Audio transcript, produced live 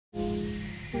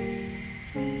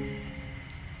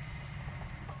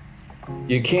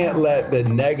You can't let the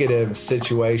negative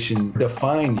situation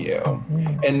define you.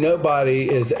 And nobody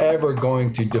is ever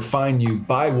going to define you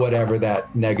by whatever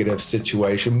that negative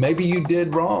situation. Maybe you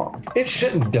did wrong. It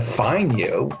shouldn't define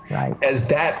you, right, as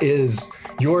that is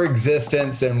your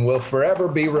existence and will forever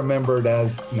be remembered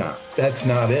as, no, that's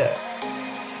not it.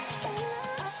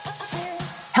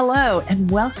 Hello,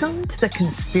 and welcome to the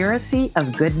Conspiracy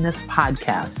of Goodness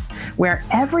podcast, where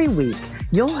every week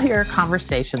you'll hear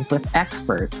conversations with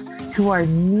experts who are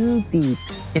knee-deep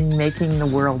in making the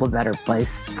world a better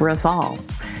place for us all.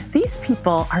 These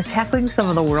people are tackling some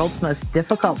of the world's most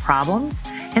difficult problems,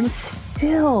 and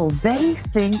still they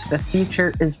think the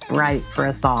future is bright for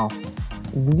us all.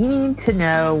 We need to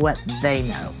know what they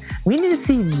know. We need to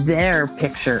see their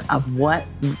picture of what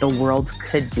the world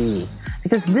could be,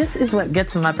 because this is what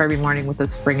gets them up every morning with a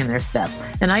spring in their step.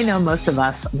 And I know most of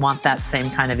us want that same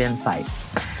kind of insight.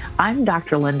 I'm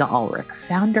Dr. Linda Ulrich,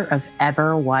 founder of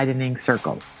Ever Widening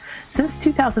Circles. Since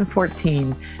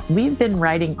 2014, we've been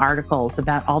writing articles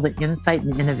about all the insight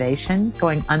and innovation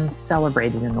going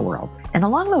uncelebrated in the world. And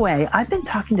along the way, I've been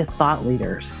talking to thought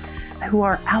leaders who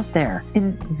are out there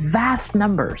in vast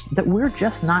numbers that we're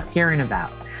just not hearing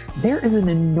about. There is an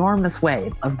enormous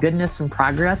wave of goodness and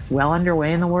progress well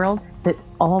underway in the world that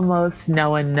almost no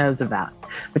one knows about.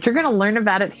 But you're going to learn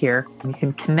about it here. You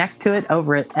can connect to it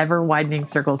over at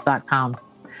everwideningscircles.com.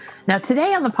 Now,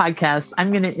 today on the podcast,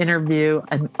 I'm going to interview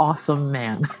an awesome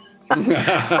man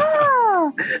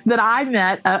that I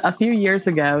met a few years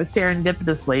ago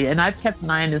serendipitously, and I've kept an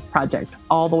eye on his project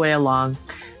all the way along.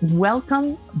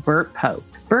 Welcome, Bert Pope.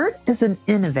 Bert is an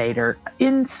innovator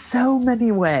in so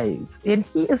many ways, and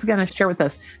he is going to share with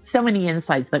us so many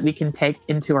insights that we can take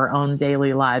into our own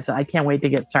daily lives. I can't wait to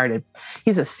get started.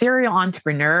 He's a serial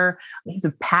entrepreneur. He's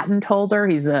a patent holder.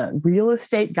 He's a real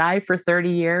estate guy for 30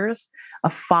 years, a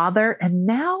father, and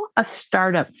now a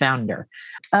startup founder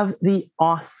of the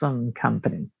Awesome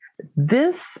Company.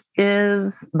 This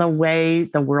is the way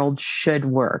the world should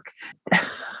work.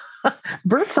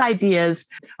 Bert's ideas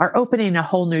are opening a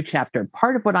whole new chapter,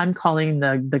 part of what I'm calling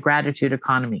the gratitude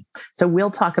economy. So we'll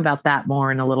talk about that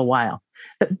more in a little while.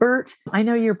 But Bert, I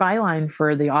know your byline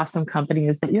for the Awesome Company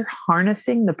is that you're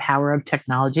harnessing the power of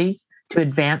technology to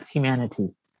advance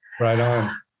humanity. Right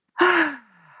on.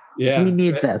 Yeah. We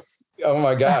need this. Oh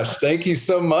my gosh. Thank you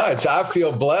so much. I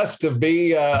feel blessed to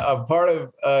be a part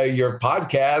of your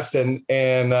podcast,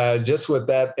 and just with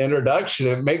that introduction,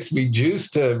 it makes me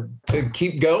juiced to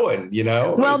keep going, you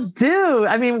know? Well,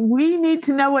 we need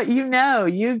to know what you know.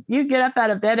 You get up out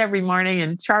of bed every morning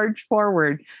and charge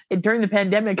forward. And during the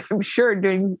pandemic, I'm sure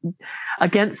doing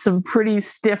against some pretty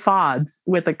stiff odds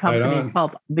with a company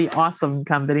called the Awesome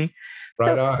Company.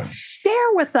 Right so on.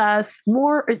 Share with us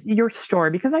more your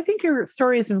story, because I think your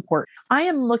story is important. I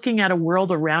am looking at a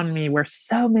world around me where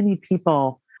so many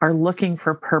people are looking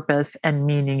for purpose and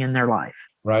meaning in their life.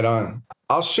 Right on.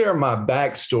 I'll share my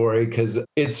backstory because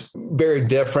it's very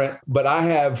different, but I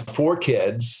have 4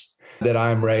 kids that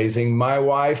I'm raising. My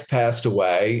wife passed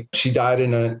away. She died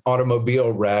in an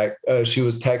automobile wreck. She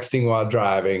was texting while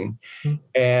driving.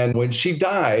 And when she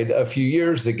died a few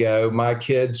years ago, my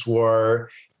kids were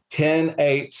 10,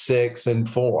 8, 6, and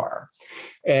 4.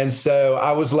 And so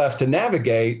I was left to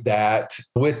navigate that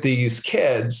with these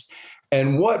kids.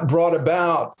 And what brought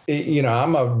about,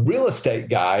 I'm a real estate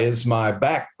guy is my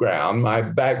background, my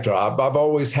backdrop. I've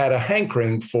always had a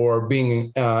hankering for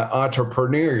being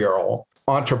entrepreneurial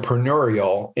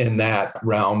in that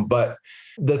realm. But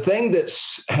the thing that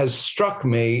has struck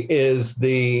me is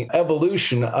the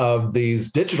evolution of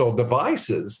these digital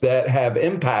devices that have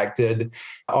impacted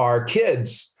our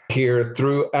kids here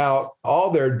throughout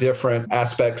all their different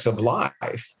aspects of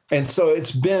life. And so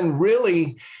it's been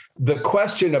really the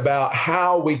question about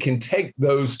how we can take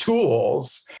those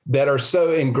tools that are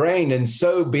so ingrained and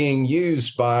so being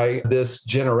used by this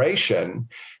generation,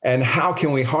 and how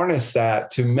can we harness that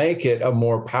to make it a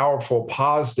more powerful,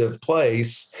 positive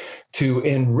place to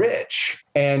enrich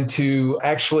and to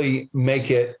actually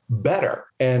make it better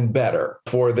and better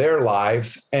for their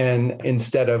lives, and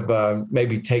instead of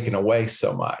maybe taking away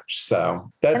so much.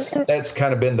 So that's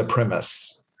kind of been the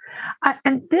premise.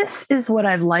 And this is what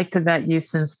I've liked about you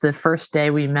since the first day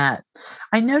we met.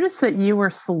 I noticed that you were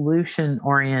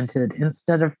solution-oriented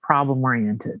instead of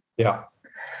problem-oriented. Yeah.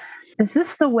 Is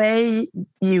this the way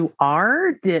you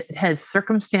are? Has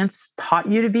circumstance taught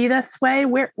you to be this way?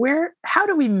 How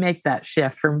do we make that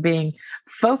shift from being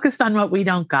focused on what we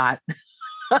don't got?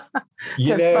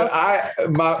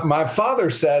 My father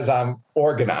says I'm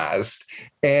organized,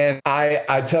 and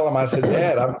I tell him, I said,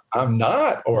 Dad, I'm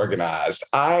not organized.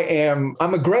 I'm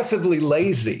aggressively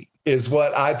lazy is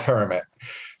what I term it.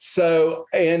 So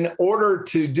in order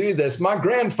to do this, my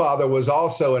grandfather was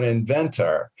also an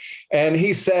inventor. And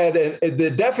he said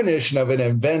the definition of an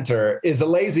inventor is a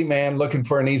lazy man looking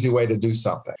for an easy way to do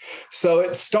something. So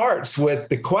it starts with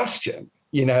the question,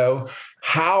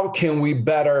 how can we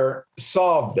better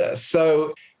solve this?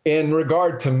 So in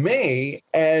regard to me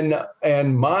and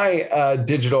my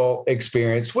digital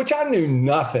experience, which I knew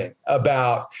nothing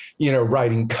about,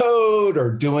 writing code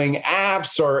or doing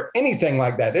apps or anything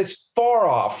like that. It's far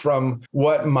off from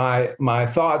what my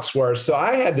thoughts were. So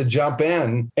I had to jump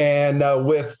in and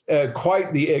with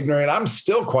quite the ignorant, I'm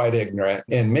still quite ignorant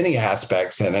in many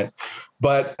aspects in it,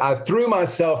 but I threw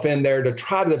myself in there to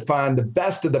try to find the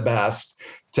best of the best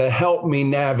to help me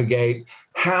navigate.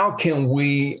 How can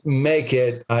we make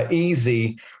it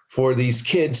easy for these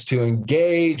kids to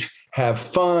engage, have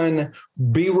fun,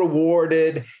 be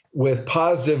rewarded with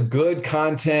positive, good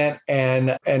content,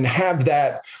 and have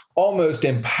that almost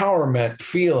empowerment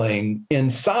feeling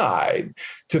inside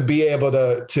to be able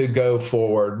to go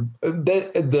forward?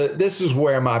 This is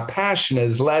where my passion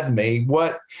has led me.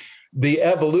 What the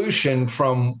evolution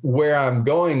from where I'm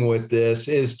going with this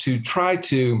is to try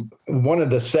to, one of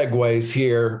the segues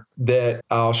here that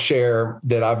I'll share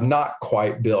that I've not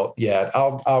quite built yet.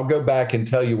 I'll go back and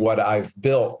tell you what I've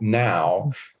built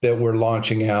now that we're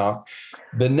launching out.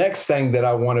 The next thing that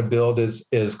I want to build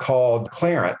is called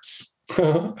Clarence.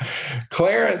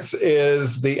 Clarence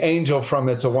is the angel from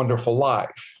It's a Wonderful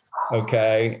Life.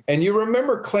 Okay. And you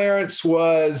remember Clarence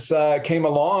came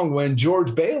along when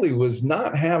George Bailey was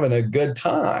not having a good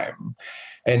time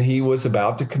and he was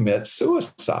about to commit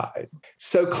suicide.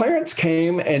 So Clarence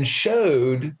came and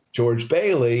showed George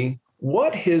Bailey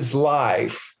what his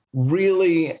life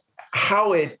really,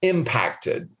 how it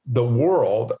impacted the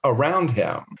world around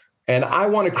him. And I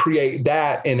want to create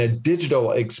that in a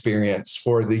digital experience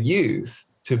for the youth,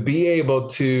 to be able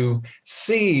to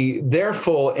see their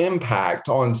full impact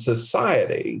on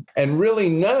society and really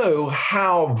know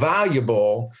how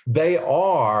valuable they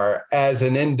are as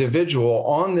an individual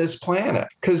on this planet.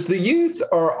 Because the youth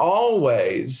are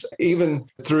always, even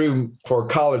for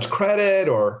college credit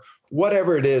or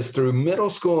whatever it is, through middle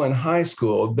school and high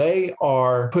school, they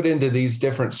are put into these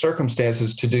different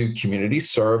circumstances to do community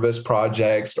service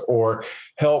projects or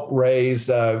help raise,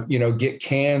 get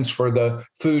cans for the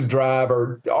food drive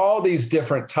or all these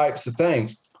different types of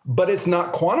things. But it's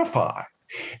not quantified.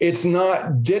 It's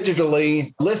not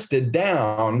digitally listed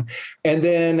down. And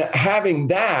then having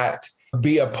that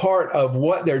be a part of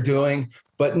what they're doing,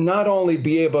 but not only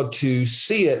be able to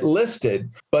see it listed,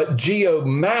 but geo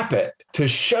map it to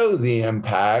show the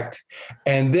impact.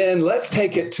 And then let's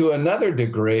take it to another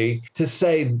degree to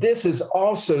say, this is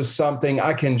also something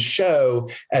I can show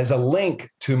as a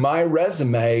link to my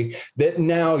resume that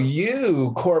now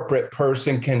you, corporate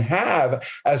person, can have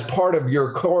as part of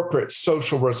your corporate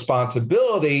social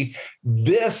responsibility.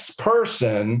 This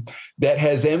person that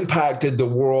has impacted the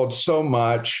world so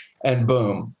much. And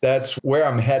boom, that's where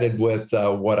I'm headed with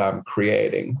what I'm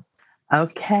creating.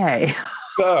 Okay.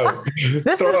 So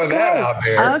throwing that out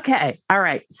there. Okay. All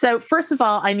right. So first of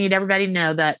all, I need everybody to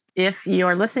know that if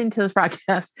you're listening to this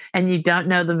broadcast and you don't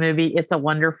know the movie, It's a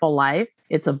Wonderful Life,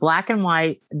 it's a black and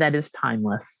white that is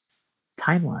timeless.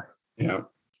 Timeless. Yeah.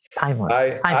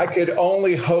 Timeless. I could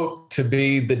only hope to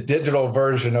be the digital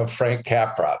version of Frank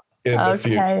Capra.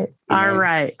 Okay. All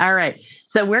right.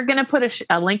 So we're going to put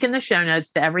a link in the show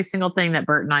notes to every single thing that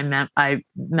Bert and I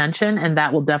mentioned, and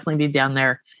that will definitely be down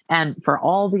there. And for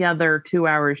all the other 2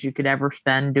 hours you could ever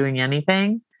spend doing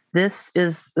anything, this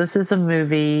is a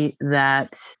movie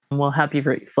that will help you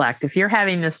reflect. If you're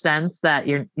having the sense that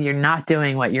you're not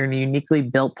doing what you're uniquely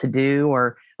built to do,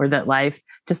 or that life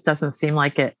just doesn't seem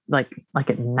like it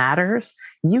matters,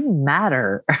 you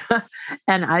matter.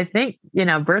 And I think,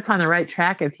 Bert's on the right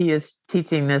track if he is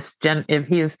teaching this if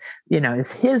he is,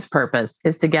 is his purpose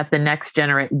is to get the next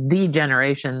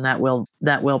generation that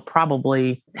will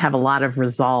probably have a lot of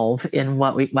resolve in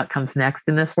what comes next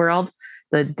in this world.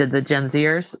 The Gen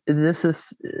Zers, this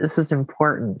is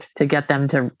important to get them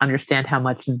to understand how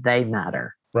much they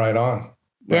matter. Right on.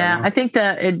 Yeah, I think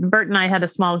Bert and I had a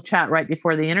small chat right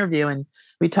before the interview, and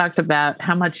we talked about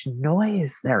how much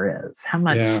noise there is, how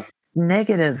much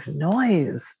negative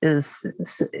noise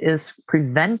is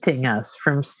preventing us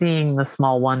from seeing the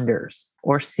small wonders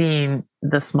or seeing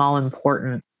the small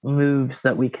important moves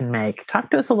that we can make.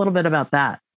 Talk to us a little bit about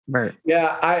that, Bert.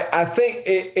 Yeah, I think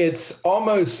it's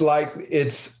almost like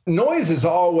noise is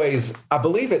always, I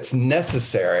believe it's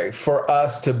necessary for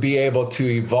us to be able to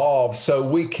evolve so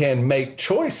we can make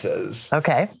choices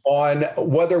on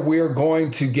whether we're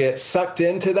going to get sucked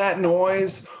into that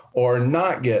noise or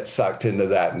not get sucked into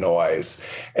that noise.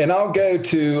 And I'll go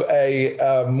to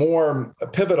a more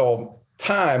pivotal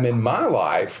time in my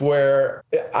life where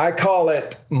I call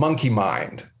it monkey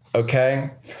mind. Okay.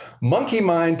 Monkey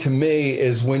mind to me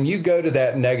is when you go to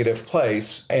that negative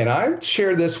place, and I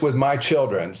share this with my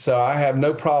children, so I have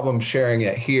no problem sharing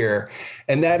it here.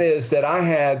 And that is that I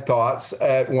had thoughts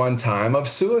at one time of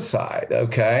suicide.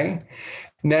 Okay.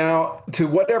 Now, to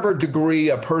whatever degree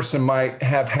a person might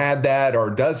have had that or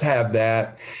does have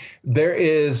that, there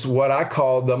is what I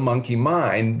call the monkey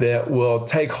mind that will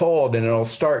take hold and it'll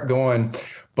start going,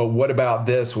 but what about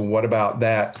this? Well, what about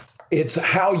that? It's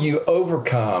how you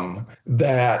overcome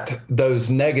those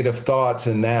negative thoughts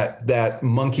and that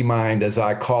monkey mind, as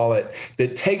I call it,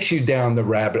 that takes you down the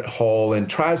rabbit hole and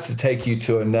tries to take you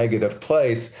to a negative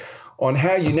place, on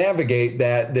how you navigate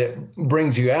that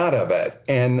brings you out of it.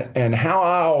 And how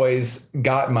I always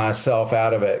got myself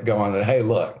out of it, going, hey,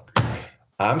 look,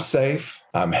 I'm safe,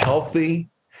 I'm healthy,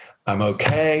 I'm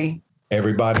okay,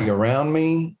 everybody around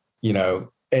me,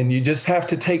 and you just have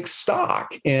to take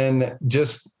stock in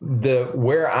just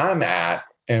where I'm at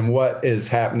and what is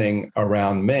happening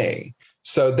around me.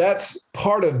 So that's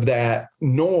part of that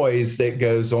noise that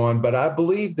goes on. But I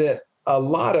believe that a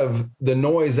lot of the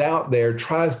noise out there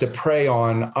tries to prey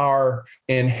on our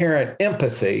inherent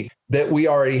empathy that we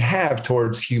already have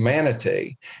towards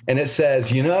humanity. And it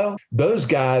says, those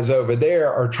guys over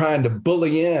there are trying to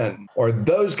bully in, or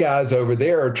those guys over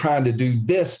there are trying to do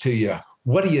this to you.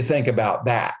 What do you think about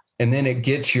that? And then it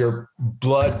gets your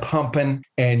blood pumping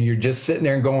and you're just sitting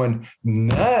there going,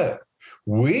 no,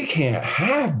 we can't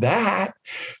have that.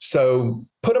 So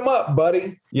put them up,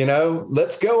 buddy.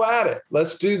 Let's go at it.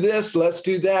 Let's do this. Let's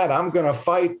do that. I'm going to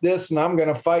fight this and I'm going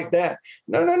to fight that.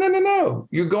 No.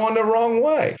 You're going the wrong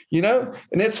way, And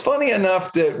it's funny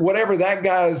enough that whatever that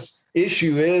guy's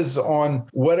issue is on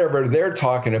whatever they're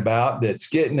talking about that's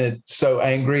getting it so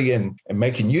angry and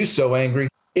making you so angry,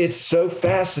 it's so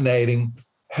fascinating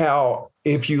how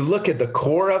if you look at the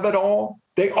core of it all,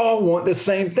 they all want the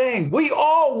same thing. We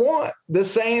all want the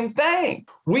same thing.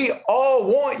 We all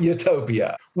want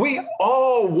utopia. We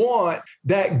all want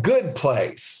that good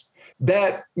place,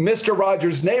 that Mr.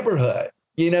 Rogers' neighborhood.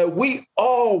 We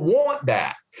all want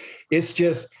that. It's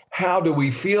just, how do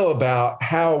we feel about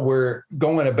how we're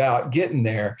going about getting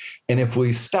there? And if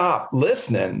we stop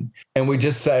listening and we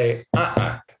just say,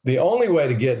 the only way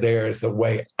to get there is the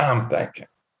way I'm thinking.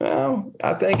 Well,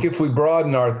 I think if we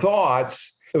broaden our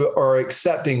thoughts or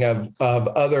accepting of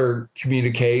other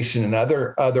communication and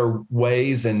other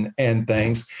ways and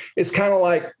things, it's kind of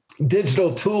like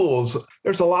digital tools.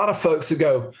 There's a lot of folks who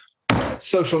go,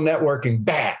 social networking,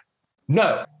 bad.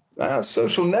 No,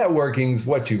 social networking is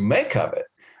what you make of it.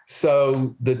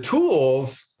 So the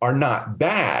tools are not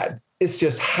bad. It's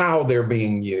just how they're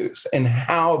being used and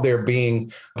how they're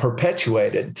being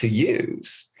perpetuated to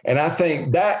use. And I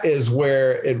think that is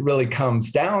where it really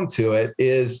comes down to it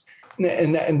is,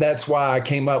 and that's why I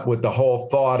came up with the whole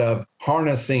thought of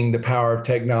harnessing the power of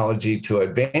technology to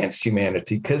advance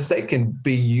humanity, because they can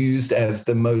be used as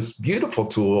the most beautiful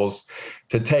tools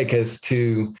to take us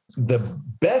to the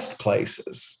best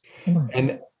places. Mm.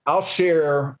 And I'll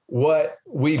share what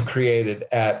we've created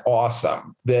at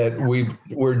Awesome that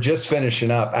we're just finishing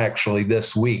up actually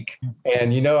this week.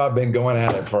 And I've been going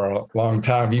at it for a long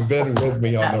time. You've been with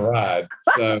me on the ride.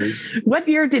 So what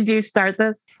year did you start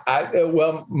this?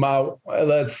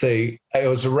 Let's see. It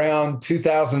was around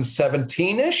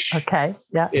 2017-ish. Okay.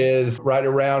 Yeah. Is right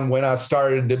around when I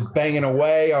started banging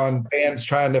away on bands,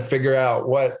 trying to figure out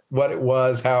what it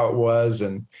was, how it was.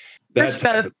 And that's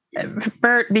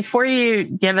Bert, before you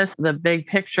give us the big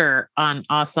picture on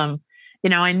Awesome,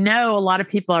 I know a lot of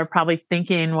people are probably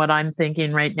thinking what I'm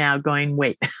thinking right now, going,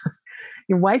 wait,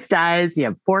 your wife dies, you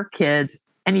have 4 kids,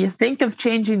 and you think of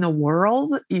changing the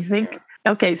world? You think,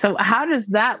 okay, so how does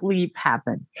that leap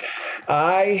happen?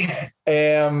 I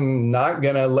am not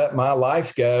going to let my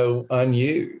life go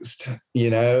unused.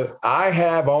 I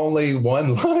have only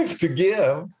one life to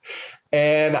give,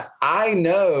 and I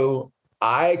know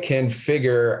I can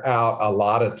figure out a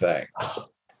lot of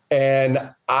things,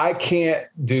 and I can't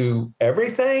do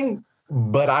everything,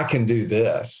 but I can do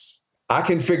this. I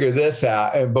can figure this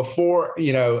out. And before,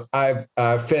 I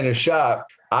finish up,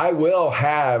 I will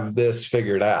have this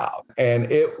figured out,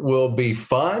 and it will be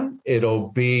fun. It'll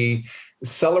be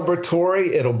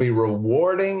celebratory. It'll be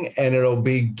rewarding, and it'll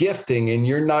be gifting. And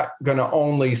you're not going to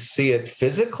only see it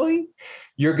physically.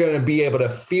 You're going to be able to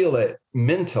feel it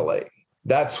mentally.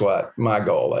 That's what my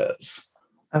goal is.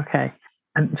 Okay.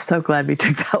 I'm so glad we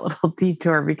took that little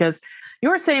detour, because you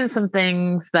were saying some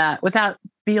things that, without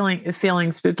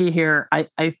feeling spooky here,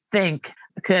 I think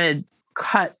could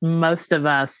cut most of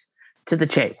us to the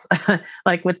chase.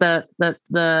 Like with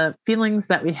the feelings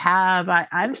that we have,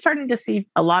 I'm starting to see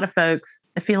a lot of folks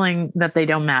feeling that they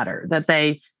don't matter, that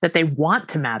they want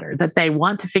to matter, that they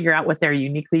want to figure out what they're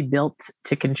uniquely built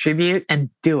to contribute and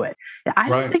do it. I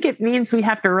don't think it means we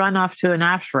have to run off to an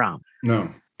ashram. No.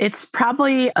 It's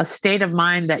probably a state of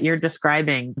mind that you're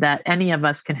describing that any of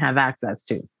us can have access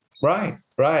to. Right.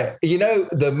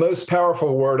 The most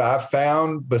powerful word I've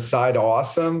found beside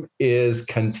awesome is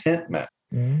contentment.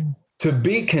 To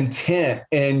be content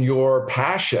in your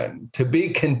passion, to be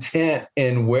content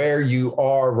in where you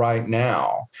are right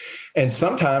now. And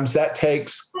sometimes that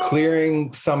takes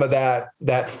clearing some of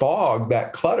that fog,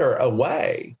 that clutter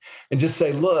away, and just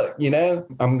say, look,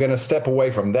 I'm going to step away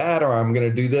from that, or I'm going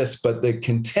to do this. But the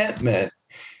contentment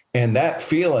and that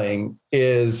feeling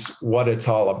is what it's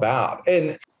all about.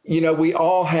 And, we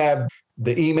all have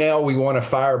the email we want to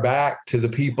fire back to the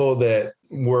people that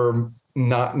were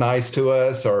not nice to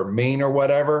us or mean or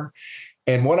whatever.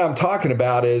 And what I'm talking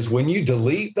about is when you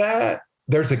delete that,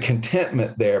 there's a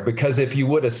contentment there, because if you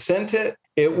would have sent it,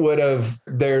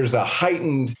 there's a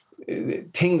heightened,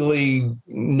 tingly,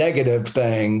 negative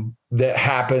thing that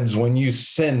happens when you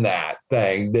send that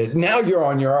thing, that now you're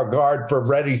on your guard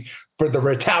ready for the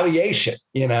retaliation,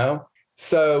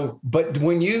 So, but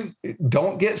when you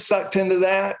don't get sucked into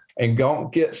that and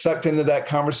don't get sucked into that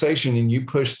conversation and you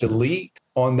push delete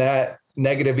on that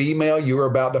negative email you were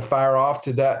about to fire off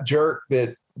to that jerk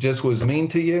that just was mean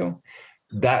to you,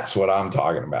 that's what I'm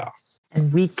talking about.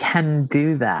 And we can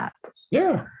do that.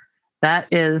 Yeah. That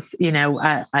is,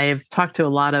 I've talked to a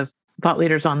lot of thought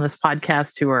leaders on this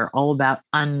podcast who are all about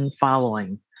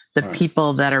unfollowing the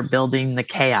people that are building the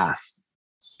chaos.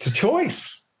 It's a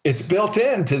choice. It's built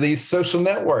into these social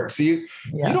networks. You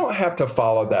don't have to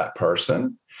follow that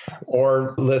person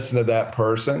or listen to that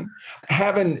person.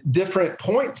 Having different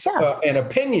points and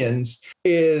opinions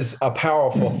is a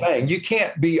powerful thing. You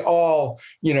can't be all,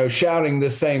 shouting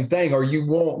the same thing, or you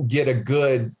won't get a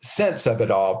good sense of it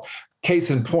all.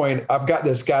 Case in point, I've got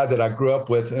this guy that I grew up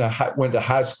with and I went to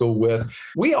high school with.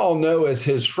 We all know as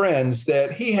his friends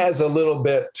that he has a little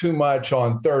bit too much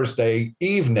on Thursday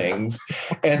evenings.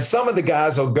 And some of the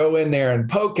guys will go in there and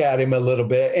poke at him a little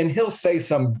bit, and he'll say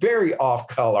some very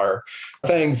off-color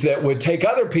things that would take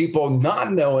other people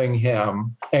not knowing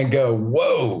him and go,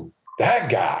 whoa, that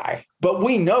guy. But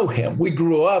we know him. We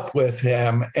grew up with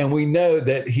him, and we know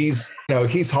that he's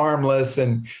harmless,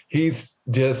 and he's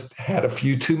just had a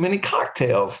few too many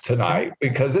cocktails tonight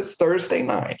because it's Thursday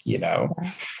night,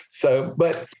 So,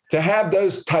 but to have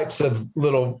those types of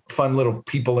fun little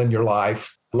people in your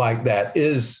life like that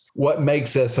is what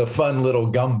makes us a fun little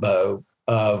gumbo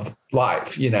of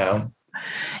life,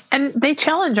 And they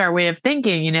challenge our way of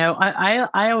thinking.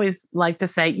 I always like to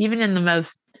say, even in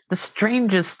the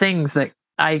strangest things that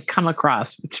I come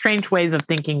across, strange ways of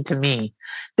thinking to me,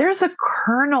 there's a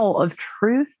kernel of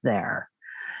truth there.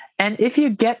 And if you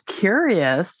get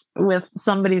curious with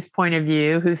somebody's point of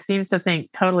view who seems to think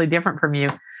totally different from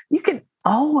you, you can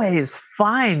always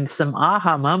find some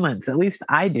aha moments. At least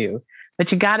I do.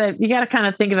 But you gotta kind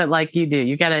of think of it like you do.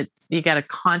 You gotta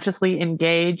consciously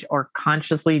engage or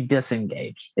consciously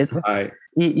disengage. It's right.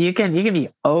 You can be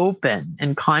open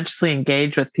and consciously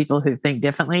engage with people who think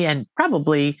differently, and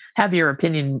probably have your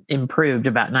opinion improved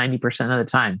about 90% of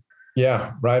the time.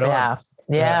 Yeah, right on.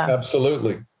 Yeah.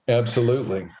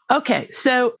 Absolutely. Okay,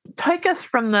 so take us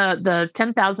from the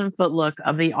 10,000 foot look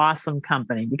of the awesome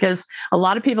company, because a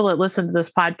lot of people that listen to this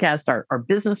podcast are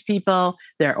business people.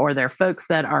 They're folks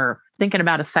that are thinking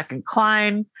about a second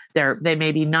climb. They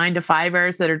may be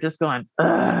 9-to-5ers that are just going,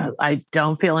 I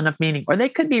don't feel enough meaning. Or they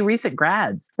could be recent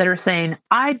grads that are saying,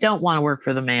 I don't want to work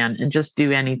for the man and just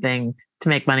do anything to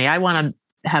make money. I want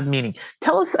to have meaning.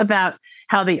 Tell us about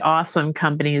how the awesome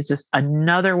company is just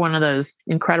another one of those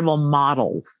incredible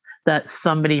models that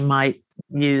somebody might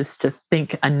use to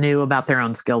think anew about their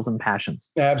own skills and passions.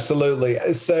 Absolutely.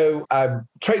 So I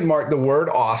trademarked the word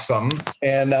awesome.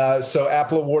 And so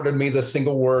Apple awarded me the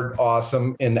single word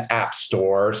awesome in the App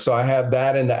Store. So I have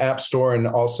that in the App Store and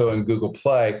also in Google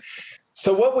Play.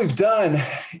 So what we've done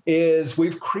is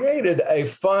we've created a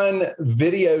fun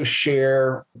video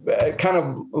share, kind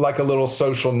of like a little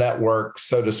social network,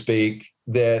 so to speak,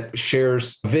 that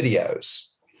shares videos.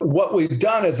 What we've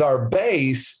done as our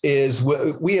base is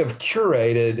we have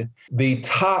curated the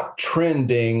top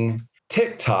trending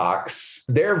TikToks,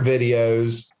 their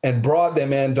videos, and brought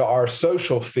them into our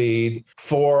social feed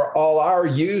for all our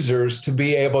users to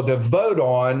be able to vote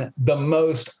on the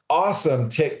most awesome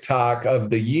TikTok of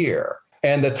the year.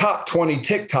 And the top 20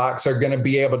 TikToks are going to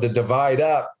be able to divide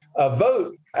up a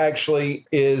vote actually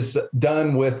is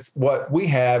done with what we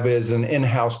have is an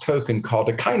in-house token called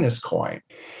a kindness coin.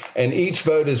 And each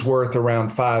vote is worth around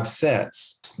 5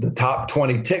 cents. The top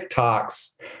 20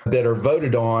 TikToks that are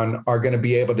voted on are going to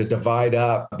be able to divide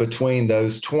up between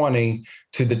those 20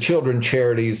 to the children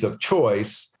charities of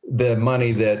choice, the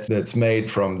money that's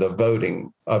made from the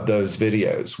voting of those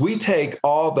videos. We take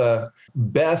all the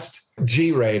best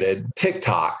G-rated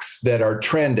TikToks that are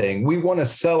trending. We want to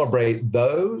celebrate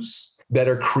those that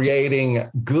are creating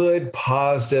good,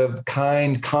 positive,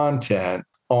 kind content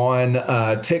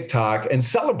on TikTok and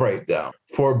celebrate them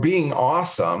for being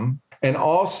awesome, and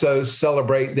also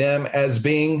celebrate them as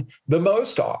being the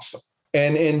most awesome.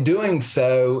 And in doing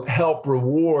so, help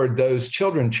reward those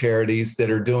children charities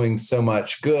that are doing so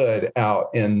much good out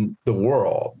in the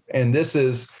world. And this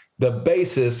is the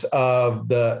basis of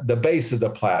the base of the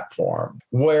platform.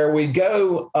 Where we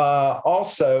go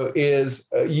also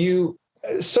is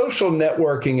social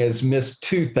networking has missed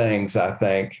two things, I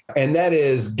think, and that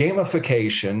is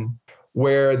gamification,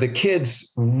 where the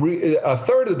kids, a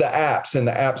third of the apps in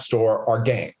the App Store are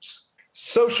games.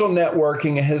 Social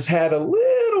networking has had a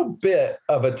little bit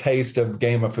of a taste of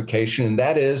gamification, and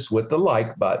that is with the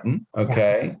like button,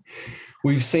 okay? Yeah.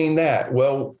 We've seen that.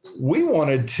 Well, we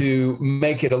wanted to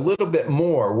make it a little bit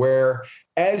more where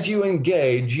as you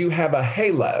engage, you have a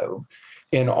halo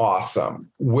in awesome,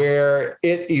 where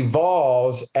it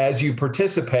evolves as you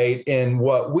participate in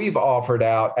what we've offered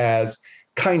out as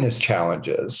kindness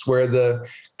challenges, where the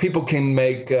people can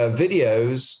make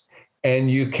videos and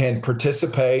you can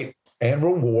participate and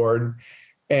reward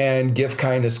and give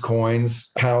kindness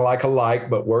coins, kind of like a like,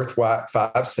 but worth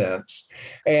 5 cents.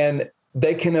 And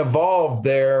they can evolve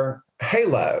their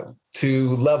halo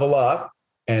to level up.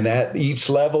 And at each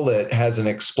level, it has an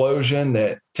explosion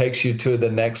that takes you to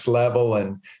the next level,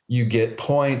 and you get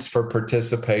points for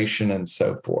participation and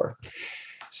so forth.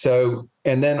 So,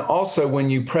 and then also when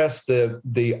you press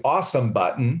the awesome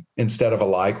button, instead of a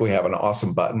like, we have an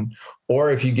awesome button.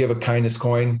 Or if you give a kindness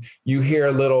coin, you hear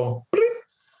a little bloop,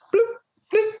 bloop,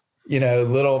 bloop,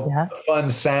 little fun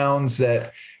sounds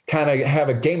that kind of have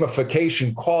a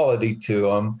gamification quality to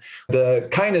them. The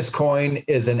kindness coin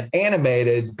is an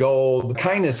animated gold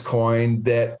kindness coin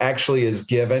that actually is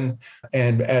given.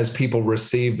 And as people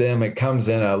receive them, it comes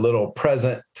in a little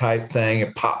present type thing.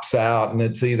 It pops out, and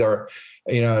it's either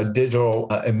a digital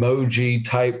emoji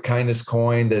type kindness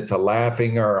coin that's a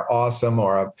laughing or awesome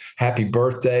or a happy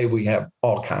birthday. We have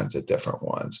all kinds of different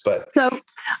ones. But so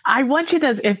I want you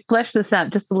to flesh this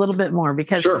out just a little bit more,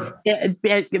 because sure.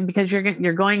 Because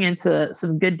you're going into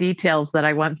some good details that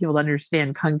I want people to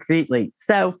understand concretely.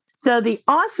 So the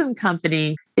Awesome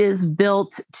Company is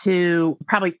built to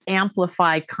probably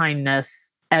amplify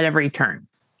kindness at every turn.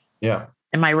 Yeah.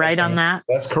 Am I right on that?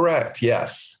 That's correct.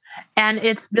 Yes. And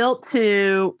it's built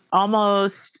to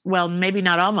maybe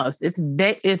not almost,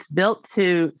 it's built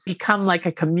to become like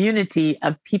a community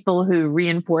of people who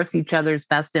reinforce each other's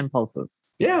best impulses.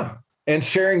 Yeah. And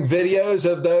sharing videos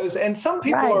of those. And some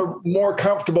people are more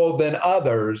comfortable than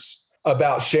others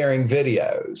about sharing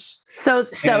videos. So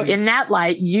in that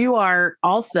light, you are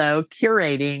also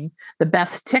curating the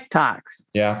best TikToks.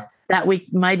 Yeah. That we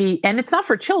might be, and it's not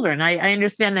for children. I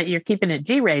understand that you're keeping it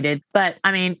G-rated, but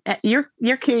I mean, you're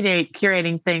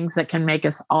curating things that can make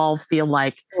us all feel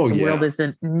like the world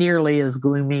isn't nearly as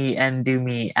gloomy and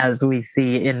doomy as we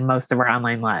see in most of our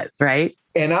online lives, right?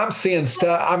 And I'm seeing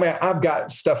stuff. I mean, I've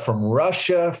got stuff from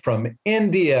Russia, from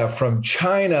India, from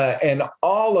China, and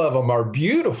all of them are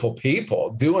beautiful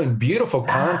people doing beautiful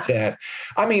content.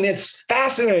 I mean, it's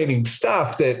fascinating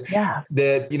stuff that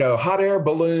hot air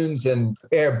balloons and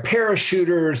air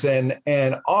parachuters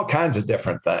and all kinds of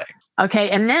different things. Okay.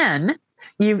 And then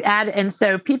you add, and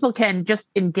so people can just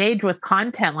engage with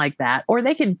content like that, or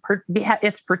they can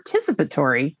it's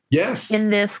participatory. Yes.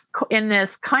 In this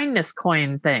kindness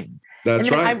coin thing.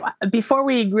 That's right. Before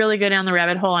we really go down the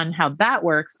rabbit hole on how that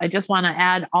works, I just want to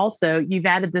add also, you've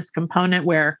added this component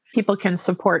where people can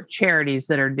support charities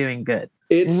that are doing good.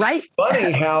 It's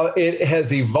funny how it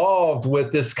has evolved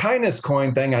with this kindness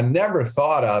coin thing. I never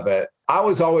thought of it. I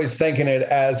was always thinking it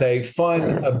as a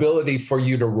fun ability for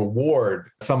you to reward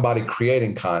somebody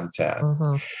creating content.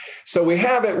 Mm-hmm. So we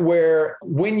have it where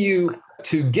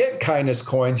to get kindness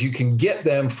coins, you can get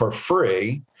them for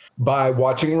free by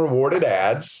watching rewarded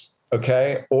ads.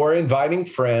 Okay. Or inviting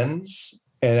friends.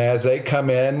 And as they come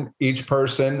in, each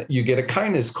person, you get a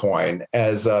kindness coin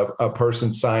as a person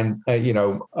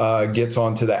gets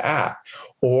onto the app,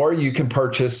 or you can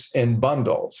purchase in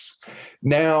bundles.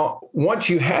 Now, once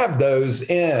you have those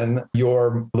in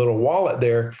your little wallet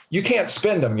there, you can't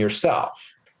spend them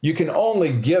yourself. You can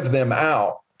only give them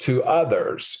out to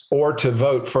others or to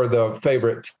vote for the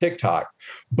favorite TikTok.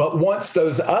 But once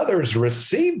those others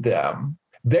receive them,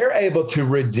 they're able to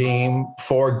redeem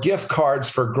for gift cards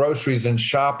for groceries and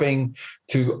shopping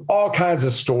to all kinds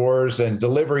of stores and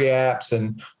delivery apps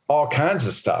and all kinds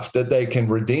of stuff that they can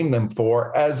redeem them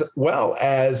for, as well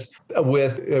as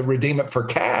redeem it for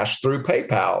cash through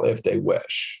PayPal if they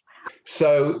wish.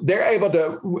 So they're able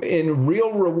to, in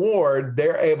real reward,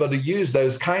 they're able to use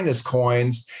those kindness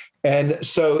coins. And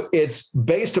so it's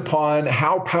based upon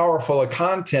how powerful a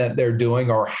content they're doing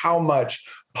or how much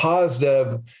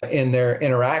positive in their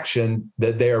interaction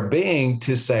that they're being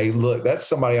to say, look, that's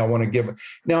somebody I want to give.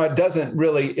 Now, it doesn't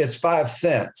really, it's 5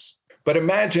 cents, but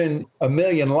imagine 1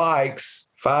 million likes,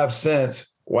 5 cents.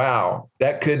 Wow,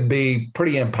 that could be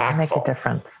pretty impactful. Make a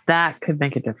difference. That could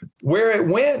make a difference. Where it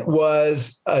went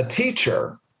was a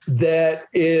teacher that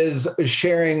is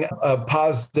sharing a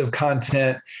positive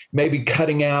content, maybe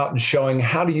cutting out and showing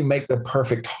how do you make the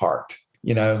perfect heart.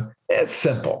 You know, it's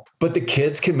simple, but the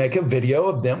kids can make a video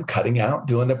of them cutting out,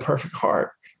 doing the perfect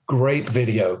heart. Great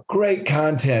video, great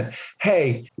content.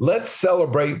 Hey, let's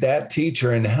celebrate that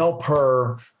teacher and help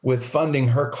her with funding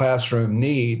her classroom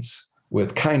needs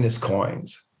with kindness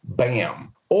coins.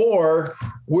 Bam. Or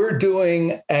we're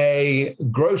doing a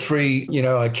grocery,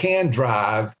 a can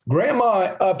drive.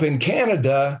 Grandma up in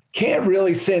Canada can't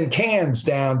really send cans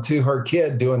down to her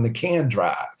kid doing the can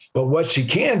drive. But what she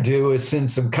can do is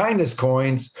send some kindness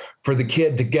coins for the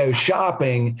kid to go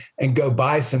shopping and go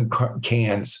buy some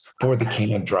cans for the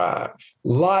can drive.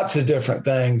 Lots of different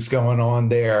things going on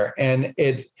there. And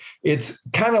it's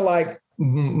kind of like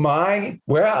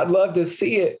where I'd love to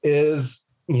see it is,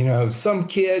 some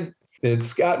kid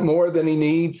that's got more than he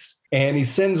needs, and he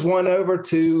sends one over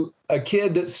to a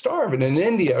kid that's starving in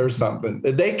India or something,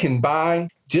 that they can buy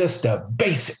just a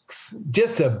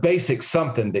basic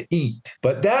something to eat.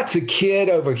 But that's a kid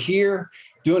over here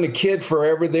doing a kid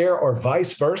forever there, or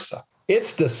vice versa.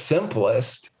 It's the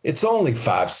simplest. It's only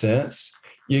 5 cents.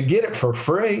 You get it for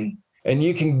free and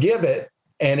you can give it.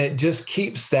 And it just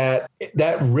keeps that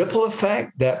ripple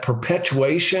effect, that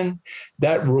perpetuation,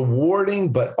 that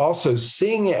rewarding, but also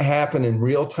seeing it happen in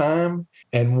real time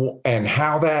and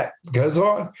how that goes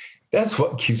on. That's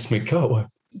what keeps me going.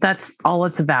 That's all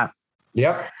it's about.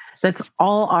 Yep. That's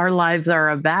all our lives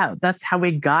are about. That's how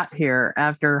we got here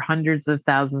after hundreds of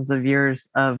thousands of years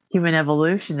of human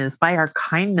evolution, is by our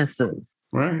kindnesses.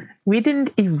 Right. We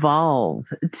didn't evolve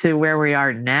to where we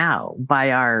are now by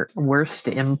our worst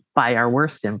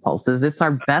impulses. It's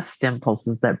our best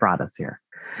impulses that brought us here.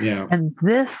 Yeah. And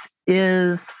this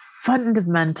is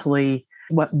fundamentally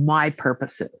what my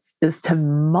purpose is to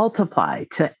multiply,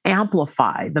 to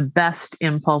amplify the best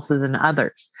impulses in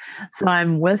others. So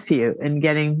I'm with you in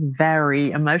getting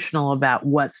very emotional about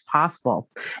what's possible.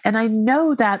 And I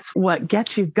know that's what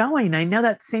gets you going. I know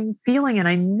that same feeling, and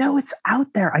I know it's out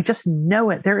there. I just know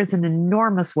it. There is an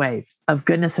enormous wave of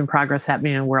goodness and progress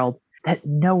happening in the world that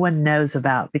no one knows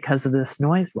about because of this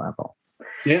noise level.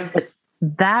 Yeah.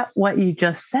 But what you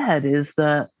just said is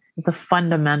the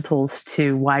fundamentals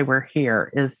to why we're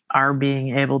here, is our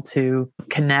being able to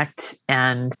connect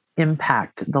and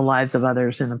impact the lives of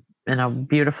others in a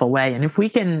beautiful way. And if we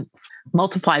can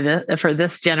multiply this for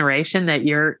this generation that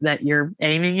you're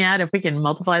aiming at, if we can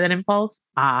multiply that impulse,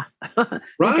 right.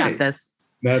 We got this.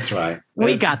 That's right.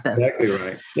 We got this. Exactly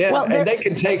right. Yeah. Well, and they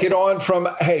can take it on from,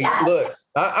 hey, yes. Look,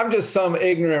 I'm just some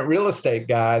ignorant real estate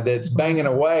guy that's banging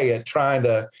away at trying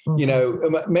to,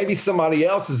 maybe somebody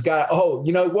else has got, oh,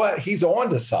 you know what? He's on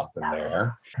to something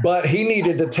there, but he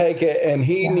needed to take it and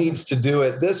he needs to do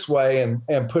it this way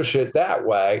and push it that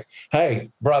way.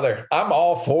 Hey, brother, I'm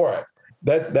all for it.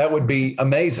 That would be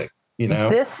amazing.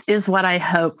 This is what I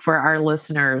hope for our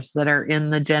listeners that are in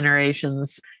the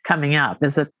generations coming up,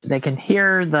 is that they can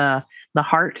hear the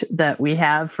heart that we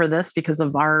have for this because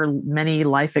of our many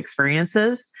life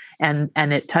experiences, and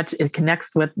it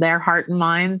connects with their heart and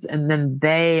minds, and then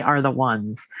they are the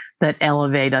ones that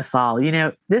elevate us all.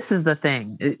 This is the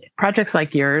thing. Projects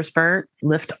like yours, Bert,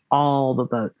 lift all the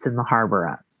boats in the harbor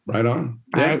up. Right on.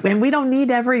 Yeah. Right? And we don't need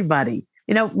everybody.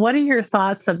 What are your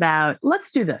thoughts about,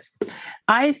 let's do this.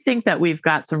 I think that we've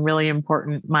got some really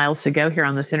important miles to go here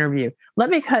on this interview. Let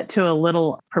me cut to a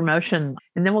little promotion,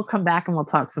 and then we'll come back and we'll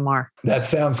talk some more. That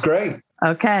sounds great.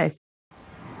 Okay.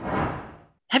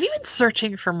 Have you been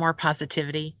searching for more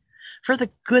positivity, for the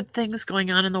good things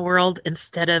going on in the world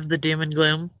instead of the doom and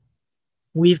gloom?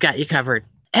 We've got you covered.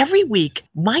 Every week,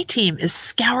 my team is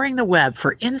scouring the web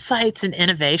for insights and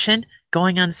innovation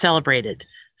going uncelebrated,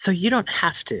 so you don't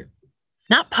have to.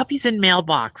 Not puppies in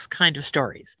mailbox kind of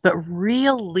stories, but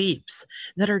real leaps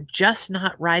that are just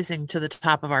not rising to the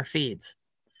top of our feeds.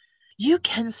 You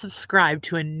can subscribe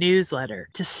to a newsletter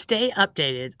to stay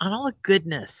updated on all the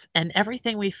goodness and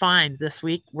everything we find this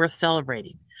week worth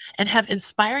celebrating, and have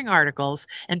inspiring articles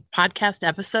and podcast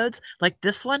episodes like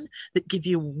this one that give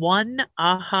you one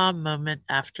aha moment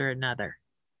after another.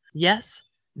 Yes,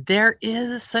 there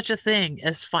is such a thing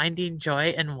as finding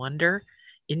joy and wonder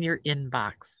in your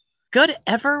inbox. Go to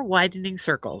Ever Widening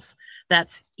Circles,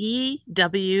 that's EWC.co,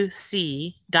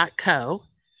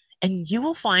 and you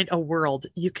will find a world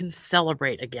you can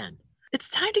celebrate again.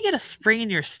 It's time to get a spring in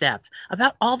your step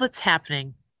about all that's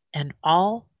happening and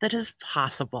all that is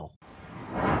possible.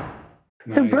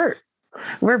 So, Nice. Bert,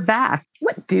 we're back.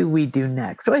 What do we do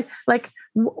next?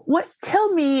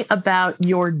 Tell me about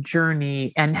your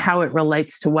journey and how it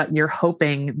relates to what you're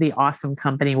hoping the awesome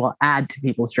company will add to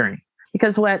people's journey.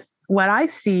 Because what I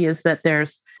see is that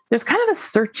there's kind of a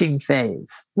searching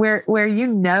phase where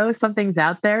something's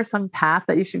out there, some path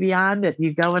that you should be on, that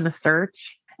you go in a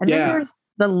search. And then there's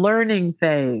the learning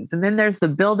phase, and then there's the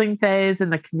building phase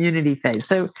and the community phase.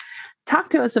 So talk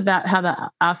to us about how the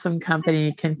awesome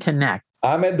company can connect.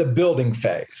 I'm in the building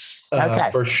phase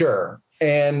for sure.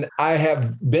 And I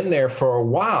have been there for a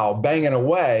while, banging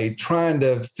away, trying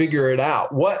to figure it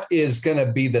out. What is going to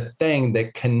be the thing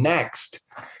that connects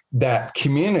that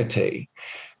community?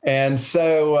 And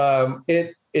so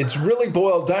it's really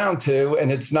boiled down to,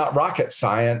 and it's not rocket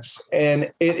science,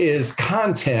 and it is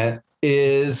content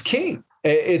is key.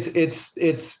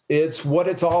 It's what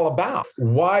it's all about.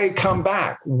 Why come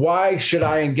back? Why should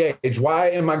I engage? Why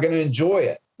am I going to enjoy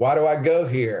it? Why do I go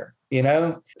here?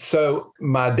 So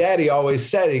my daddy always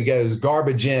said, he goes,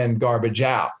 garbage in, garbage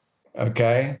out.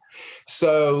 Okay.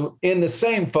 So in the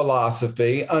same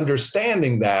philosophy,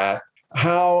 understanding that,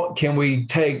 how can we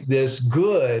take this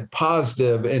good,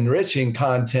 positive, enriching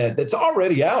content that's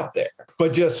already out there,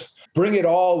 but just bring it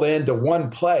all into one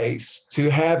place to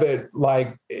have it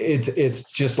like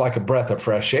it's just like a breath of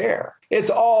fresh air. It's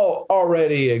all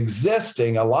already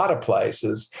existing a lot of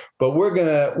places, but we're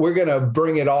gonna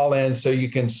bring it all in so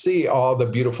you can see all the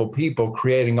beautiful people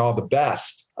creating all the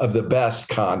best of the best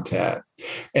content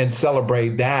and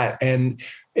celebrate that. And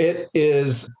it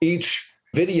is each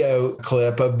video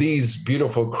clip of these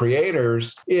beautiful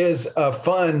creators is a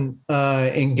fun,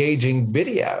 engaging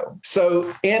video.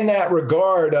 So in that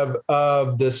regard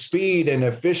of the speed and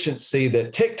efficiency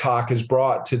that TikTok has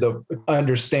brought to the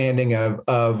understanding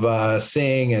of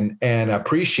seeing and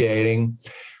appreciating,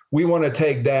 we want to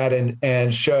take that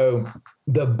and show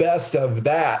the best of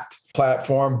that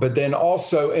platform, but then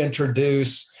also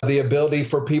introduce the ability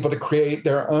for people to create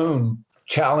their own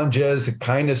challenges,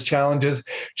 kindness challenges.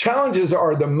 Challenges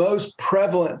are the most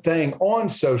prevalent thing on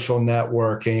social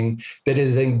networking that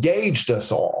has engaged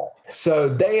us all. So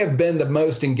they have been the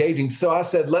most engaging. So I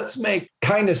said, let's make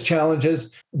kindness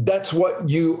challenges. That's what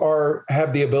you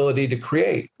have the ability to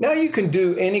create. Now you can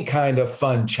do any kind of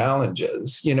fun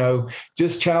challenges,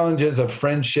 just challenges of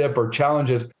friendship or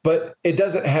challenges, but it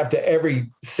doesn't have to, every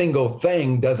single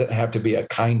thing doesn't have to be a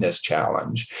kindness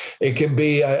challenge. It can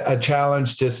be a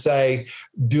challenge to say,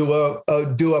 do a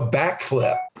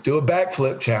backflip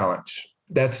challenge.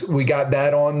 We got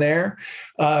that on there.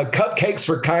 Cupcakes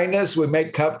for kindness. We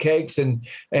make cupcakes and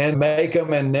make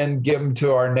them and then give them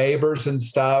to our neighbors and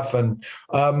stuff. And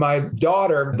my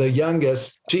daughter, the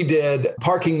youngest, she did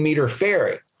parking meter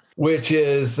fairy, which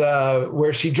is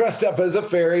where she dressed up as a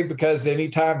fairy, because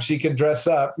anytime she can dress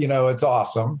up, it's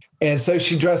awesome. And so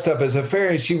she dressed up as a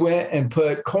fairy. She went and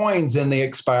put coins in the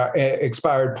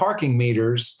expired parking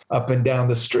meters up and down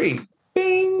the street.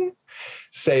 Bing!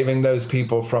 Saving those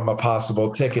people from a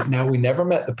possible ticket. Now, we never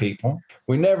met the people.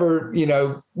 We never,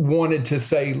 wanted to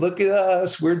say, look at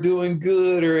us, we're doing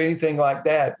good or anything like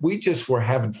that. We just were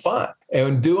having fun.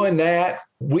 And doing that,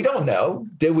 we don't know.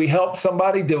 Did we help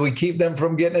somebody? Did we keep them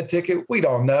from getting a ticket? We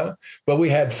don't know, but we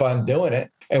had fun doing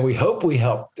it. And we hope we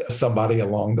helped somebody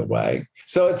along the way.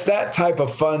 So it's that type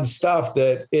of fun stuff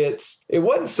that it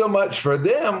wasn't so much for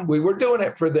them. We were doing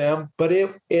it for them, but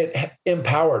it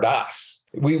empowered us.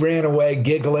 We ran away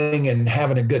giggling and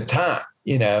having a good time,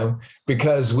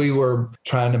 because we were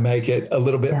trying to make it a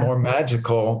little bit more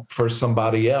magical for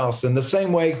somebody else. And the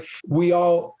same way we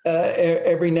all,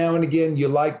 every now and again, you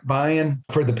like buying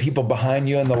for the people behind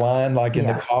you in the line, like in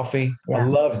the coffee. Yeah. I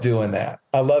love doing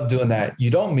that.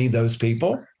 You don't meet those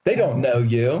people. They don't know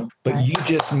you, but you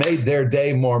just made their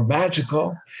day more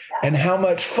magical. And how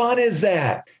much fun is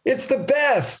that? It's the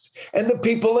best. And the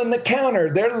people in the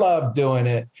counter, they love doing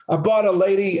it. I bought a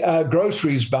lady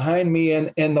groceries behind me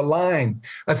in the line.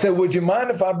 I said, would you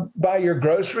mind if I buy your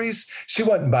groceries? She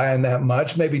wasn't buying that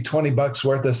much, maybe $20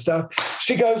 worth of stuff.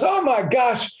 She goes, oh my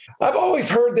gosh, I've always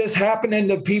heard this happening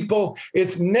to people.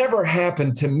 It's never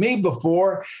happened to me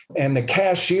before. And the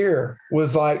cashier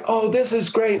was like, oh, this is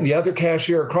great. And the other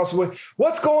cashier across the way,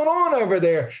 what's going on over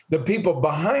there? The people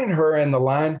behind her in the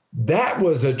line, that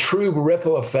was a true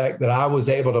ripple effect that I was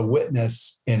able to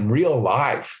witness in real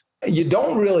life. You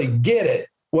don't really get it,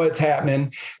 what's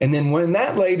happening. And then when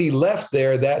that lady left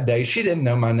there that day, she didn't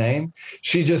know my name.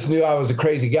 She just knew I was a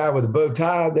crazy guy with a bow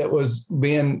tie that was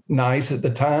being nice at the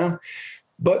time.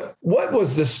 But what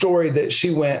was the story that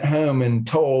she went home and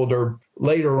told or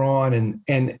later on?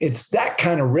 And it's that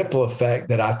kind of ripple effect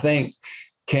that I think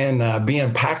can be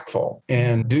impactful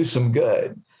and do some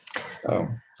good. So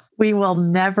we will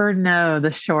never know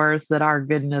the shores that our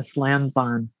goodness lands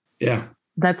on. Yeah.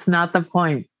 That's not the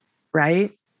point,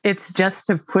 right? It's just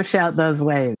to push out those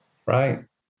waves. Right.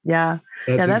 Yeah.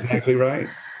 That's exactly right.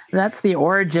 That's the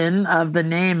origin of the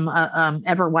name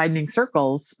Ever Widening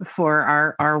Circles for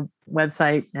our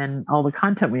website and all the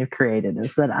content we've created,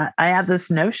 is that I have this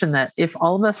notion that if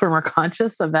all of us were more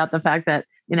conscious about the fact that,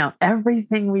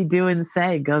 everything we do and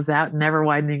say goes out in ever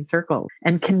widening circles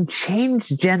and can change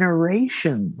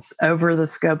generations over the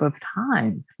scope of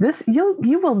time,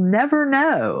 you will never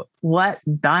know what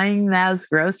buying those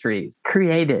groceries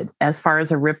created as far as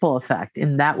a ripple effect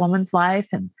in that woman's life.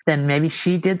 And then maybe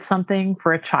she did something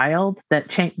for a child that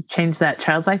changed that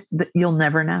child's life. You'll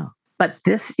never know. But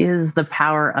this is the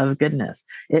power of goodness.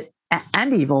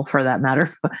 And evil, for that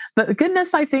matter. But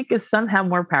goodness, I think, is somehow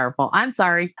more powerful. I'm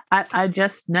sorry. I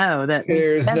just know that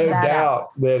there's no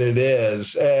doubt that it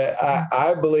is.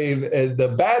 I believe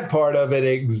the bad part of it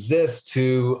exists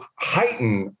to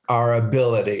heighten our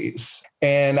abilities.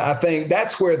 And I think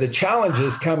that's where the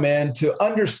challenges come in, to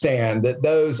understand that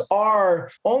those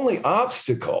are only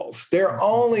obstacles. They're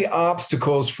only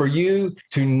obstacles for you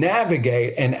to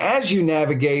navigate. And as you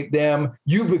navigate them,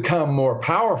 you become more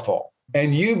powerful.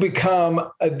 And you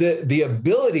become, the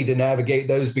ability to navigate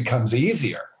those becomes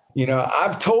easier.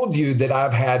 I've told you that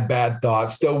I've had bad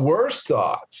thoughts, the worst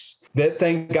thoughts that,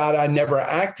 thank God, I never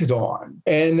acted on.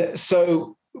 And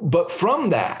so, but from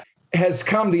that has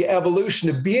come the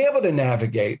evolution to be able to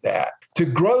navigate that, to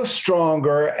grow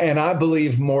stronger, and I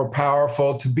believe more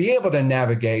powerful, to be able to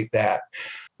navigate that.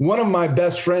 One of my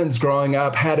best friends growing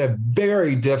up had a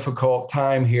very difficult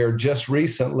time here just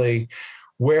recently,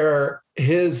 where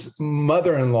his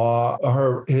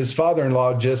mother-in-law, his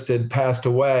father-in-law just had passed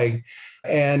away,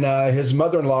 and his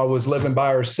mother-in-law was living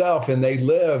by herself, and they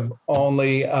live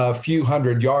only a few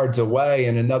hundred yards away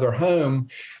in another home.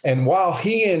 And while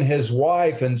he and his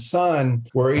wife and son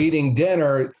were eating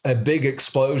dinner, a big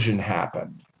explosion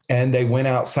happened, and they went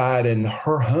outside, and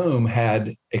her home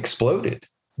had exploded.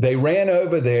 They ran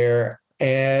over there,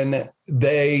 and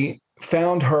they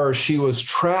found her. She was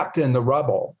trapped in the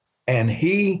rubble. And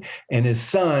he and his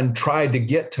son tried to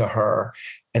get to her,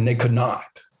 and they could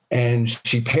not. And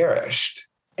she perished,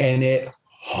 and it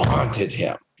haunted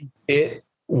him. It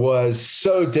was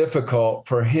so difficult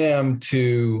for him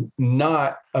to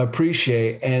not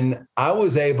appreciate. And I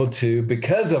was able to,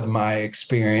 because of my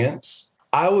experience,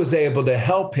 I was able to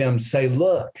help him say,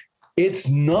 look, it's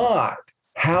not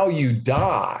how you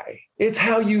die. It's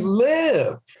how you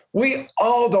live. We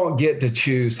all don't get to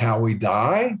choose how we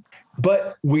die.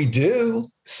 But we do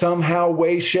somehow,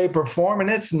 way, shape, or form, and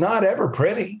it's not ever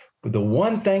pretty. But the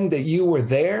one thing that you were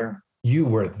there,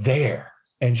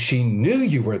 and she knew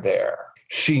you were there.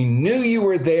 She knew you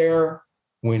were there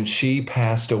when she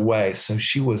passed away, so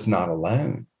she was not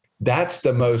alone. That's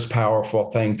the most powerful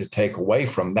thing to take away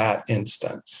from that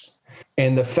instance.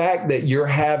 And the fact that you're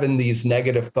having these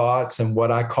negative thoughts and what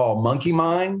I call monkey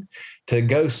mind to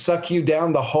go suck you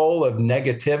down the hole of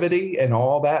negativity and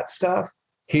all that stuff,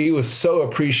 he was so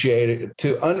appreciated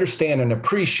to understand and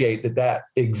appreciate that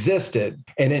existed,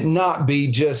 and it not be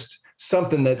just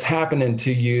something that's happening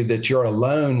to you, that you're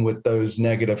alone with those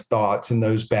negative thoughts and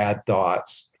those bad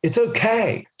thoughts. It's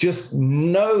okay. Just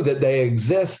know that they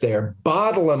exist there.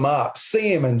 Bottle them up,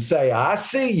 see them and say, I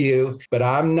see you, but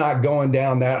I'm not going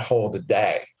down that hole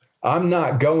today. I'm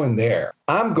not going there.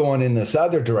 I'm going in this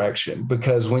other direction,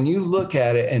 because when you look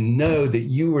at it and know that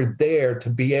you were there to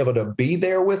be able to be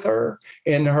there with her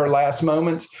in her last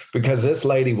moments, because this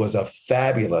lady was a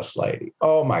fabulous lady.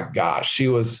 Oh my gosh. She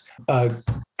was a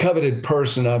coveted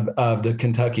person of the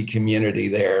Kentucky community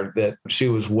there, that she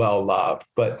was well loved,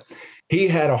 but he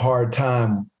had a hard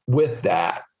time with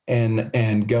that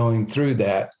and going through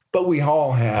that. But we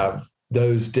all have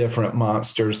those different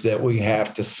monsters that we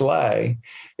have to slay.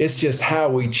 It's just how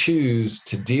we choose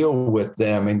to deal with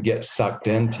them and get sucked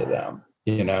into them,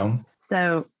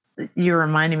 So you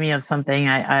reminded me of something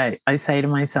I say to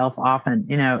myself often,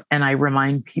 and I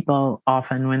remind people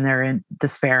often when they're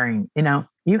despairing,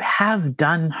 you have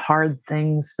done hard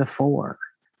things before.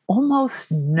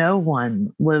 Almost no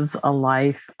one lives a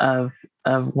life of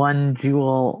one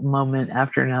jewel moment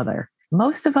after another.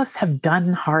 Most of us have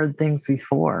done hard things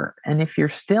before. And if you're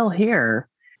still here,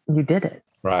 you did it.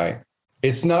 Right.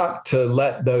 It's not to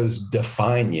let those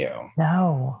define you.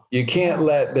 No. You can't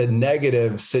let the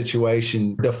negative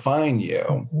situation define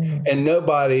you. Mm-hmm. And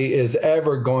nobody is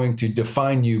ever going to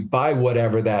define you by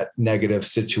whatever that negative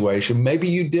situation. Maybe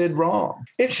you did wrong.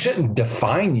 It shouldn't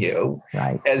define you,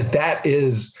 right? As that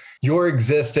is your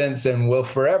existence and will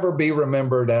forever be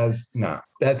remembered as, no,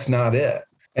 that's not it.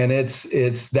 And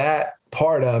it's that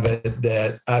part of it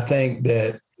that I think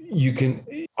that you can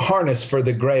harness for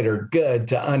the greater good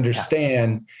to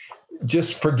understand.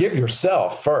 Just forgive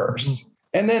yourself first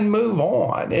and then move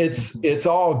on. It's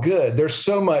all good. There's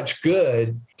so much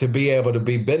good to be able to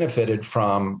be benefited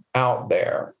from out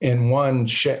there in one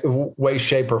way,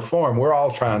 shape, or form. We're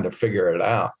all trying to figure it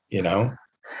out,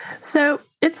 So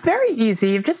it's very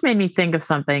easy. You've just made me think of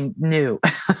something new.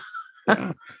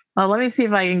 Yeah. Well, let me see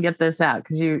if I can get this out,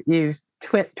 because you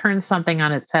turned something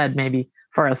on its head, maybe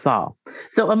for us all.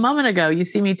 So a moment ago, you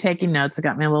see me taking notes. I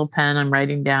got my little pen. I'm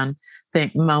writing down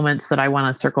moments that I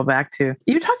want to circle back to.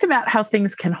 You talked about how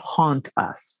things can haunt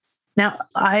us. Now,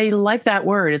 I like that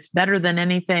word. It's better than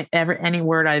any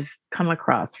word I've come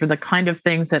across for the kind of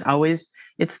things that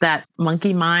it's that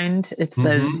monkey mind. It's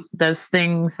those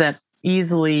things that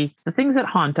the things that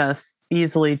haunt us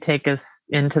easily take us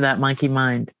into that monkey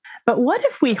mind. But what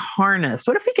if we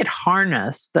could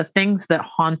harness the things that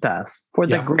haunt us for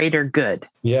the greater good?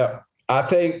 Yeah. I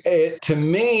think to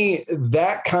me,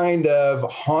 that kind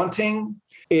of haunting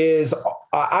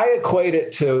I equate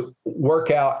it to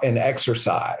workout and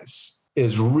exercise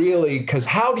is really, because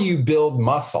how do you build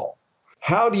muscle?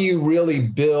 How do you really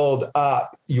build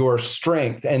up your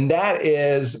strength? And that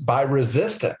is by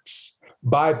resistance,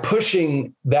 by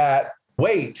pushing that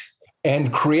weight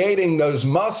and creating those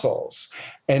muscles.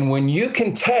 And when you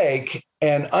can take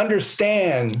and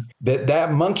understand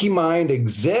that monkey mind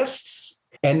exists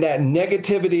and that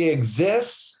negativity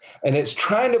exists, and it's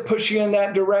trying to push you in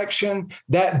that direction,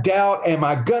 that doubt, am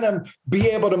I going to be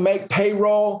able to make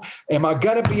payroll? Am I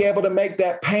going to be able to make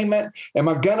that payment? Am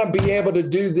I going to be able to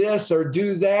do this or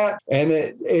do that?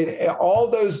 And all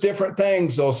those different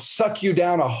things will suck you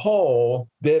down a hole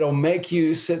that'll make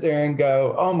you sit there and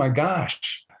go, oh my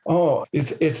gosh,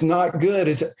 it's not good.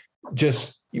 It's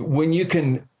just when you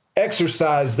can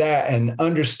exercise that and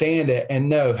understand it and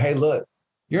know, hey, look,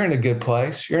 you're in a good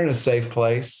place. You're in a safe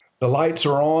place. The lights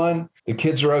are on. The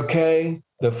kids are okay.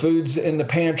 The food's in the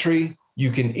pantry.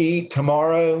 You can eat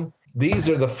tomorrow. These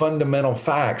are the fundamental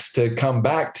facts to come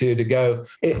back to go,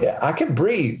 I can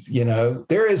breathe.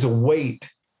 There is a weight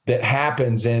that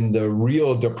happens in the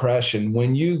real depression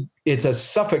it's a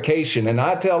suffocation. And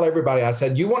I tell everybody, I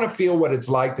said, you want to feel what it's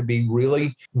like to be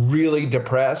really, really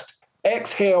depressed?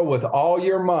 Exhale with all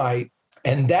your might.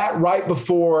 And that right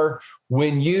before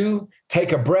when you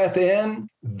take a breath in,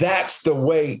 that's the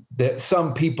weight that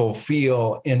some people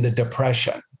feel in the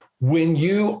depression. When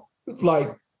you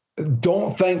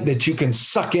don't think that you can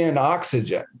suck in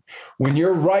oxygen, when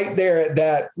you're right there at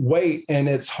that weight and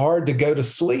it's hard to go to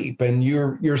sleep and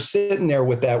you're sitting there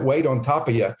with that weight on top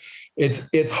of you,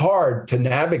 it's hard to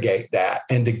navigate that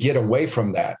and to get away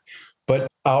from that. But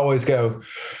I always go,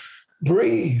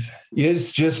 breathe.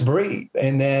 It's just breathe.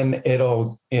 And then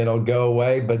it'll go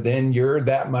away. But then you're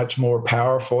that much more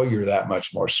powerful. You're that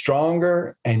much more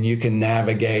stronger, and you can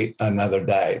navigate another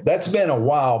day. That's been a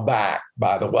while back,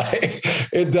 by the way.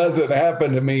 It doesn't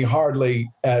happen to me hardly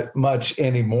much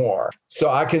anymore. So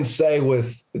I can say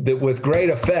with great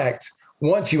effect,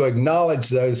 once you acknowledge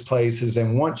those places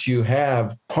and once you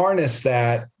have harnessed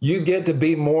that, you get to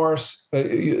be more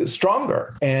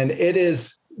stronger. And it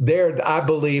is there, I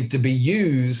believe, to be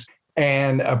used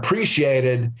and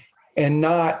appreciated and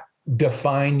not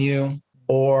define you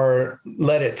or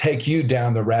let it take you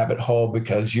down the rabbit hole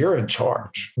because you're in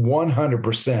charge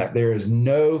 100%.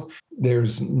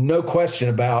 There's no question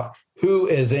about who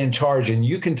is in charge, and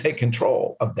you can take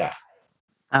control of that.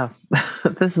 Oh,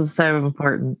 this is so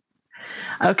important.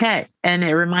 Okay. And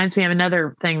it reminds me of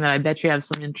another thing that I bet you have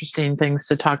some interesting things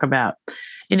to talk about.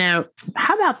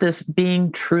 How about this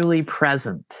being truly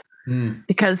present?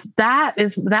 Because that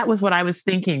was what I was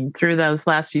thinking through those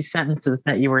last few sentences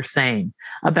that you were saying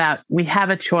about we have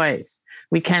a choice.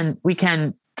 We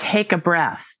can take a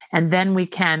breath, and then we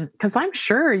can, because I'm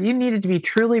sure you needed to be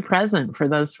truly present for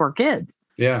those 4 kids.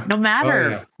 Yeah. No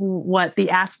matter what the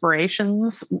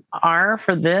aspirations are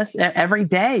for this, every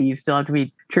day you still have to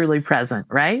be truly present,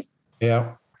 right?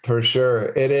 Yeah, for sure.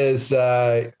 It is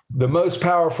the most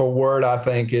powerful word, I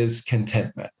think, is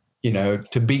contentment.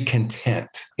 To be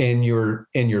content in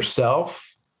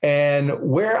yourself. And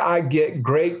where I get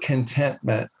great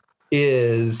contentment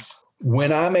is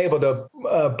when I'm able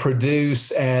to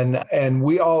produce and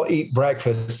we all eat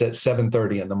breakfast at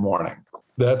 7:30 in the morning.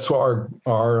 That's our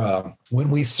when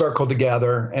we circle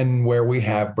together and where we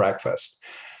have breakfast.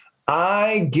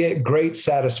 I get great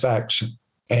satisfaction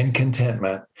and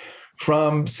contentment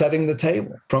from setting the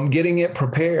table, from getting it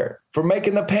prepared, from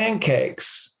making the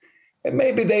pancakes. And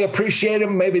maybe they appreciate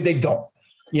them, maybe they don't,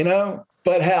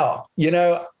 but hell,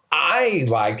 I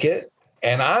like it.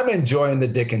 And I'm enjoying the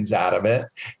dickens out of it.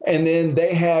 And then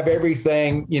they have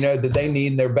everything, that they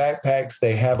need in their backpacks.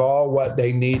 They have all what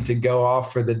they need to go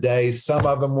off for the day. Some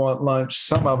of them want lunch.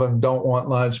 Some of them don't want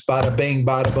lunch. Bada bing,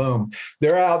 bada boom.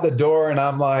 They're out the door and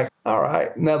I'm like, all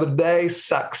right, another day,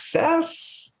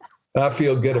 success. And I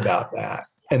feel good about that.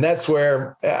 And that's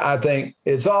where I think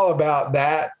it's all about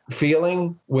that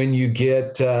feeling when you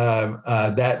get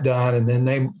that done, and then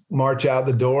they march out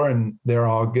the door and they're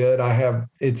all good. I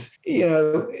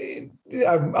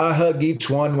hug each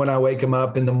one when I wake them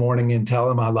up in the morning and tell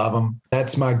them I love them.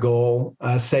 That's my goal.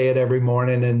 I say it every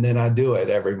morning, and then I do it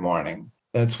every morning.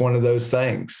 That's one of those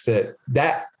things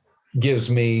that gives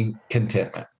me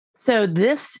contentment. So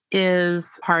this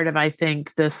is part of, I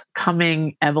think, this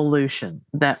coming evolution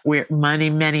that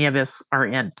many of us are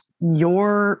in.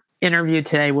 Your interview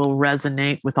today will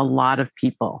resonate with a lot of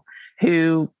people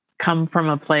who come from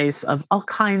a place of all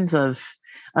kinds of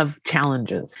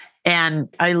challenges. And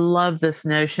I love this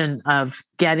notion of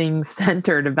getting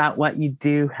centered about what you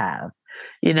do have.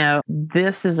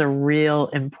 This is a real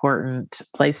important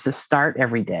place to start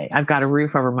every day. I've got a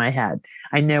roof over my head.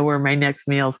 I know where my next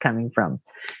meal is coming from.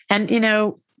 And,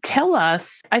 tell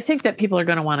us, I think that people are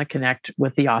going to want to connect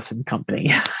with the Awesome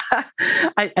Company.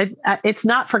 It's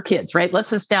not for kids, right?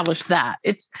 Let's establish that.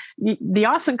 It's the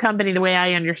Awesome Company, the way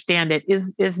I understand it,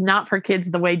 is not for kids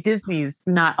the way Disney's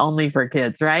not only for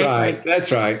kids, right? Right.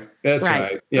 That's right. That's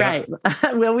right. Yeah. Right.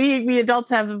 Well, we adults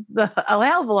have a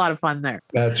hell of a lot of fun there.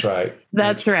 That's right.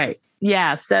 That's right.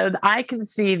 Yeah. So I can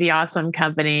see the Awesome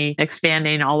Company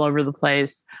expanding all over the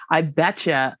place. I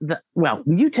betcha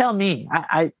you tell me.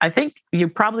 I think you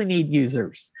probably need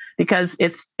users because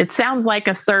it sounds like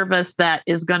a service that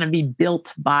is going to be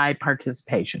built by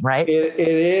participation, right? It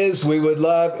is. We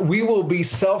will be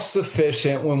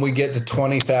self-sufficient when we get to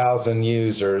 20,000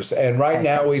 users. And right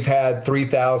now we've had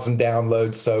 3,000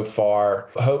 downloads so far,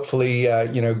 hopefully,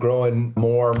 growing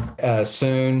more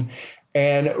soon.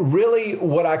 And really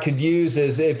what I could use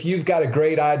is if you've got a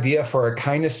great idea for a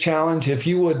kindness challenge, if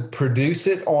you would produce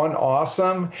it on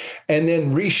Awesome and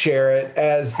then reshare it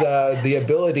as the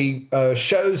ability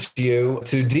shows you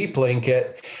to deep link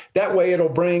it. That way it'll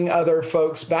bring other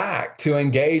folks back to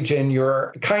engage in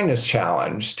your kindness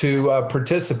challenge, to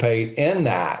participate in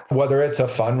that, whether it's a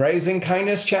fundraising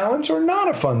kindness challenge or not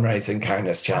a fundraising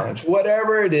kindness challenge,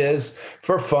 whatever it is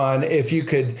for fun. If you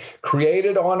could create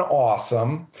it on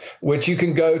Awesome, which you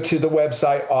can go to the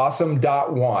website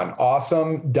awesome.one,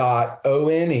 awesome.one,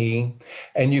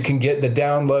 and you can get the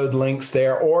download links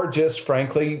there, or just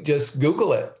frankly, just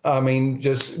Google it.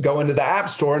 Just go into the App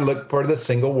Store and look for the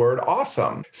single word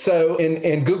awesome. So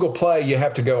in Google Play, you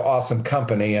have to go Awesome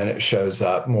Company and it shows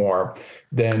up more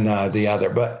than the other.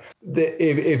 But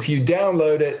if you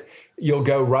download it, you'll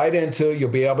go right into it. You'll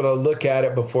be able to look at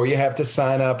it before you have to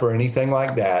sign up or anything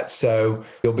like that. So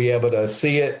you'll be able to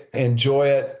see it, enjoy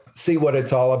it, see what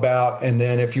it's all about. And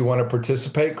then if you want to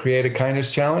participate, create a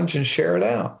kindness challenge and share it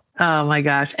out. Oh my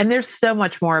gosh. And there's so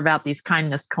much more about these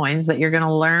kindness coins that you're going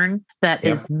to learn that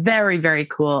is very, very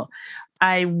cool.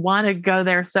 I want to go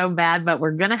there so bad, but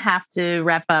we're going to have to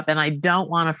wrap up. And I don't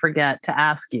want to forget to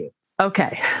ask you.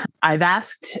 Okay. I've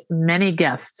asked many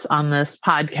guests on this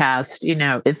podcast,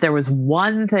 if there was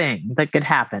one thing that could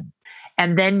happen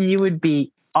and then you would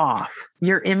be off,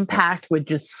 your impact would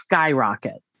just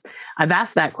skyrocket. I've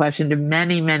asked that question to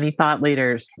many, many thought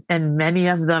leaders, and many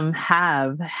of them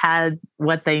have had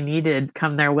what they needed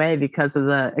come their way because of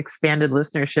the expanded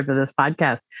listenership of this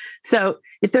podcast. So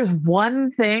if there's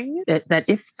one thing that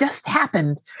if just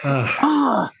happened,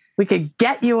 we could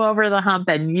get you over the hump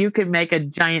and you could make a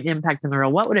giant impact in the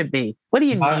world, what would it be? What do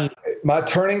you need? My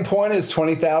turning point is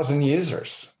 20,000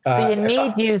 users. So you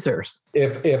need users.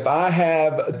 If I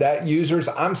have that users,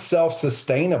 I'm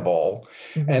self-sustainable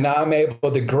and I'm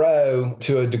able to grow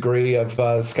to a degree of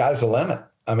sky's the limit.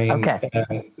 I mean,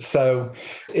 okay. So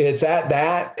it's at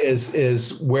that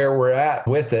is where we're at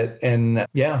with it. And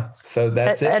yeah, so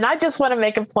that's it. And I just want to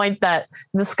make a point that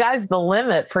the sky's the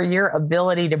limit for your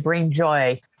ability to bring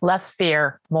joy, less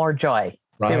fear, more joy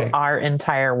to our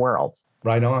entire world.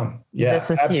 Right on. Yeah,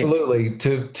 this is absolutely.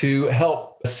 To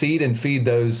help seed and feed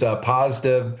those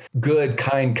positive, good,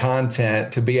 kind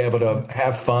content to be able to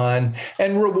have fun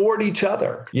and reward each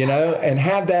other, and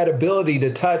have that ability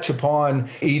to touch upon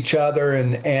each other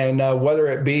and whether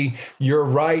it be you're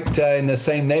right in the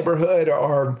same neighborhood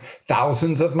or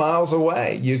thousands of miles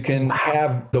away, you can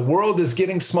have the world is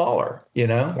getting smaller,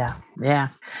 Yeah. Yeah.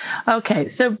 Okay.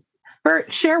 So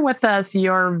Bert, share with us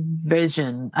your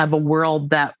vision of a world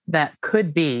that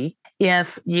could be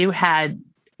if you had,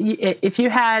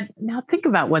 now think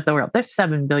about what the world, there's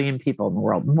 7 billion people in the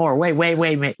world,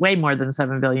 way more than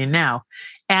 7 billion now.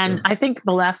 And I think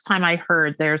the last time I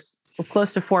heard there's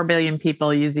close to 4 billion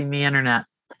people using the internet.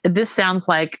 This sounds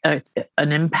like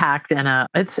an impact and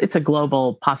it's a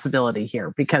global possibility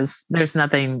here because there's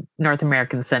nothing North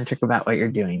American centric about what you're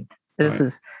doing.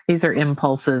 These are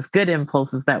impulses, good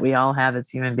impulses that we all have as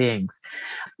human beings.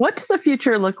 What does the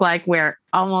future look like where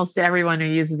almost everyone who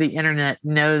uses the internet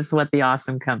knows what the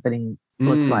awesome company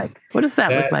looks like? What does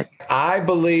that look like? I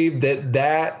believe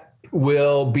that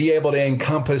will be able to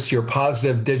encompass your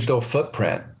positive digital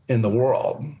footprint in the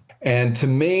world. And to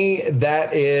me,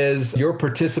 that is your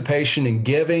participation in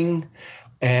giving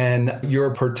and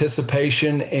your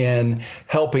participation in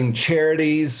helping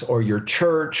charities or your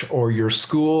church or your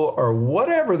school or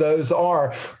whatever those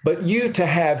are, but you to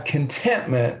have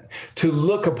contentment to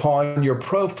look upon your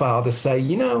profile to say,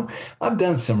 I've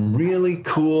done some really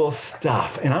cool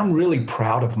stuff and I'm really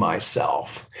proud of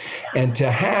myself. And to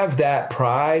have that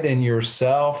pride in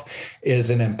yourself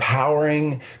is an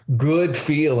empowering, good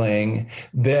feeling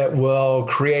that will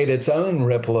create its own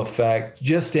ripple effect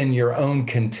just in your own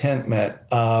contentment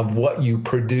of what you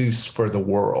produce for the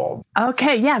world.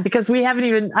 Okay, yeah, because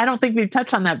I don't think we've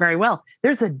touched on that very well.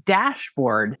 There's a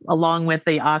dashboard along with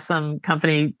the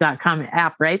awesomecompany.com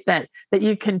app, right? That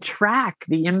you can track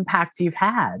the impact you've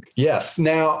had. Yes.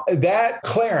 Now, that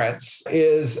Clarence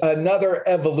is another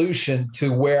evolution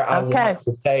to where I want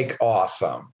to take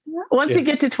awesome. Once you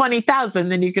get to 20,000,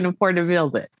 then you can afford to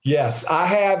build it. Yes, I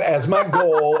have as my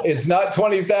goal. It's not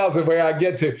 20,000 where I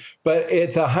get to, but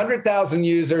it's 100,000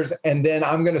 users. And then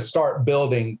I'm going to start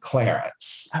building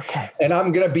Clarence. Okay. And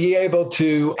I'm going to be able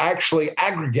to actually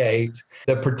aggregate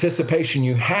the participation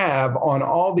you have on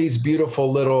all these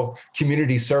beautiful little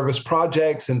community service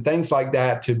projects and things like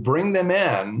that to bring them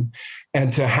in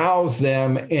and to house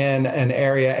them in an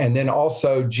area and then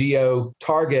also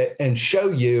geo-target and show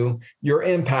you your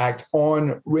impact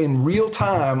in real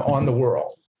time on the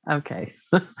world. Okay.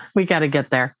 We got to get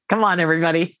there. Come on,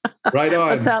 everybody. Right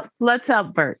on. Let's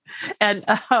help Bert. And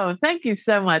thank you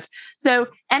so much. So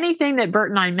anything that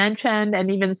Bert and I mentioned,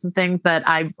 and even some things that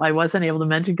I wasn't able to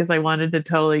mention because I wanted to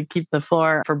totally keep the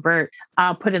floor for Bert,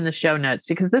 I'll put in the show notes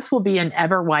because this will be an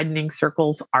Ever Widening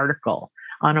Circles article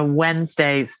on a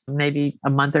Wednesday, maybe a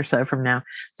month or so from now.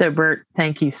 So Bert,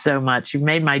 thank you so much. You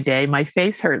made my day. My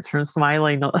face hurts from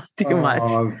smiling too much.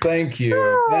 Thank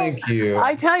you. Thank you.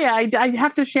 I tell you, I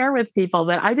have to share with people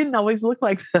that I didn't always look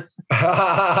like this.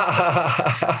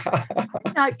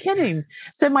 Not kidding.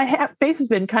 So my face has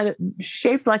been kind of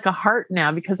shaped like a heart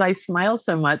now because I smile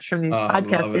so much from these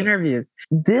podcast interviews.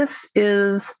 This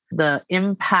is the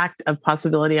impact of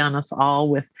possibility on us all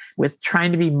with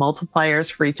trying to be multipliers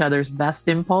for each other's best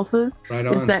impulses,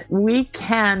 is that we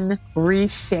can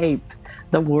reshape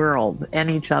the world and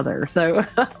each other. So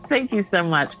thank you so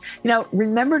much.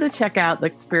 Remember to check out the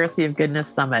Conspiracy of Goodness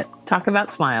Summit. Talk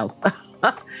about smiles.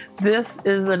 This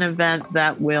is an event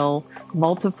that will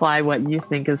multiply what you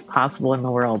think is possible in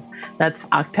the world. That's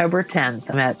October 10th.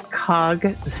 I'm at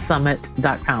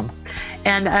cogsummit.com.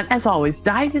 And as always,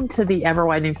 dive into the Ever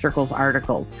Widening Circles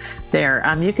articles there.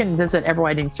 You can visit Ever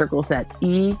Widening Circles at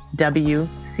ewc.co.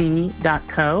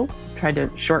 Try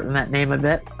to shorten that name a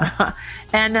bit.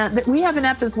 And we have an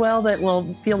app as well that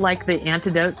will feel like the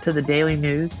antidote to the daily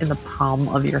news in the palm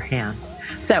of your hand.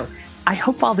 So I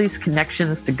hope all these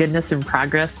connections to goodness and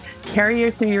progress carry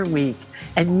you through your week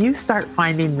and you start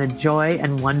finding the joy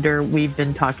and wonder we've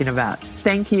been talking about.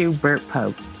 Thank you, Bert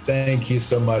Pope. Thank you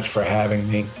so much for having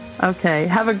me. Okay.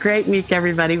 Have a great week,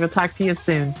 everybody. We'll talk to you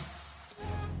soon.